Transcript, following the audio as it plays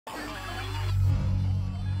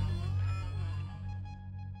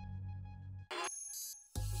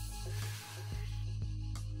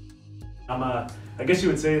I guess you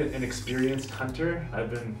would say an experienced hunter. I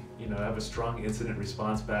have a strong incident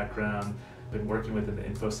response background, been working within the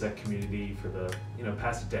InfoSec community for the,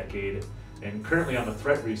 past decade, and currently I'm a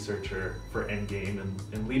threat researcher for Endgame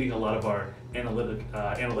and leading a lot of our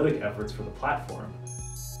analytic efforts for the platform.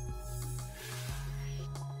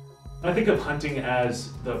 I think of hunting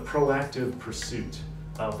as the proactive pursuit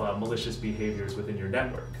of malicious behaviors within your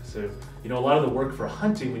network. So, a lot of the work for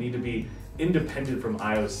hunting, we need to be independent from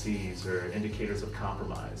IOCs or indicators of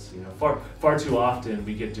compromise. Far too often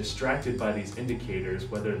we get distracted by these indicators,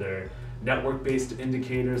 whether they're network-based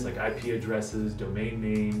indicators like IP addresses, domain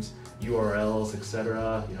names, URLs,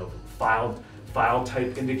 etc. File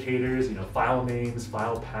type indicators, file names,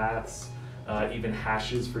 file paths, even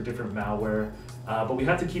hashes for different malware. But we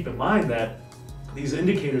have to keep in mind that these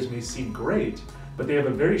indicators may seem great, but they have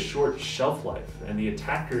a very short shelf life, and the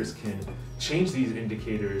attackers can change these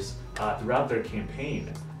indicators throughout their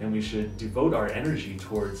campaign, and we should devote our energy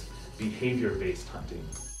towards behavior-based hunting.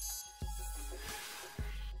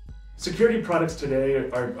 Security products today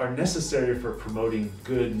are necessary for promoting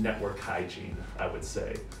good network hygiene, I would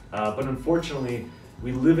say. But unfortunately,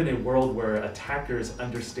 we live in a world where attackers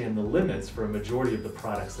understand the limits for a majority of the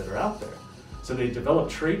products that are out there. So they develop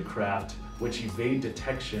tradecraft which evade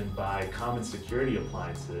detection by common security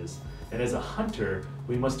appliances. And as a hunter,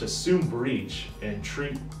 we must assume breach and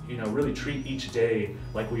really treat each day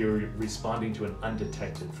like we are responding to an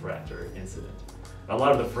undetected threat or incident. A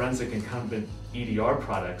lot of the forensic incumbent EDR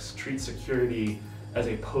products treat security as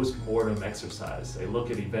a post-mortem exercise. They look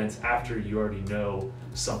at events after you already know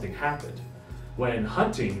something happened. When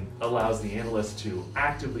hunting allows the analyst to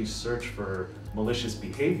actively search for malicious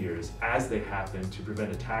behaviors as they happen to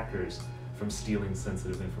prevent attackers from stealing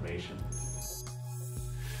sensitive information.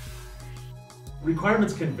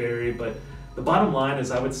 Requirements can vary, but the bottom line is,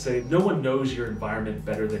 I would say, no one knows your environment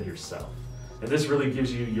better than yourself. And this really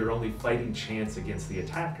gives you your only fighting chance against the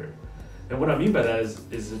attacker. And what I mean by that is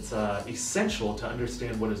it's essential to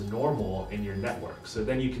understand what is normal in your network, so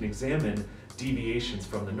then you can examine deviations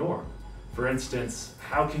from the norm. For instance,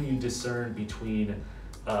 how can you discern between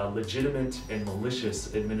legitimate and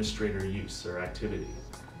malicious administrator use or activity?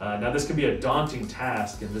 Now this can be a daunting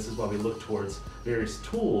task, and this is why we look towards various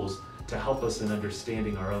tools to help us in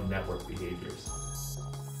understanding our own network behaviors.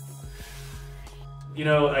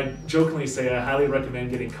 I jokingly say I highly recommend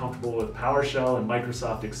getting comfortable with PowerShell and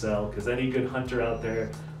Microsoft Excel, because any good hunter out there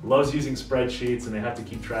loves using spreadsheets and they have to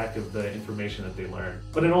keep track of the information that they learn.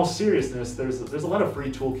 But in all seriousness, there's a lot of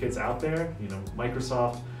free toolkits out there.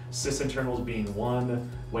 Microsoft sysinternals being one.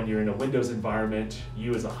 When you're in a Windows environment,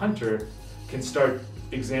 you as a hunter can start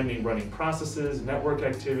examining running processes, network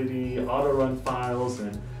activity, auto-run files,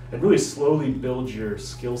 and really slowly build your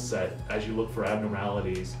skill set as you look for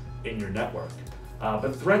abnormalities in your network.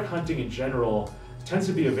 But threat hunting in general tends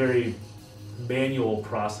to be a very manual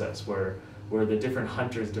process where the different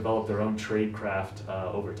hunters develop their own tradecraft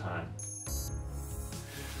over time.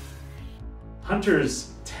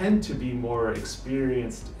 Hunters tend to be more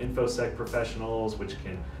experienced InfoSec professionals, which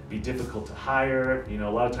can be difficult to hire. A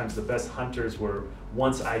lot of times the best hunters were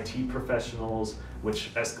once IT professionals,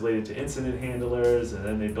 which escalated to incident handlers, and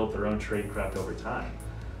then they built their own tradecraft over time.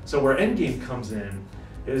 So where Endgame comes in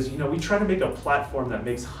is, we try to make a platform that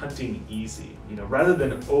makes hunting easy. Rather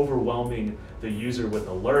than overwhelming the user with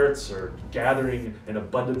alerts or gathering an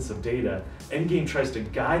abundance of data, Endgame tries to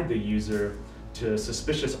guide the user to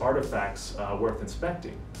suspicious artifacts worth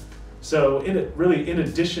inspecting. So in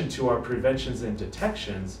addition to our preventions and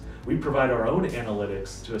detections, we provide our own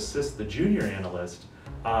analytics to assist the junior analyst,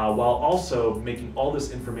 while also making all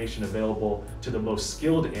this information available to the most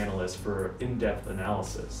skilled analysts for in-depth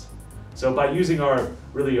analysis. So by using our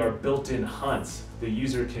built-in hunts, the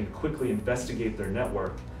user can quickly investigate their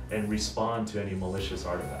network and respond to any malicious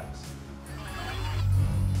artifacts.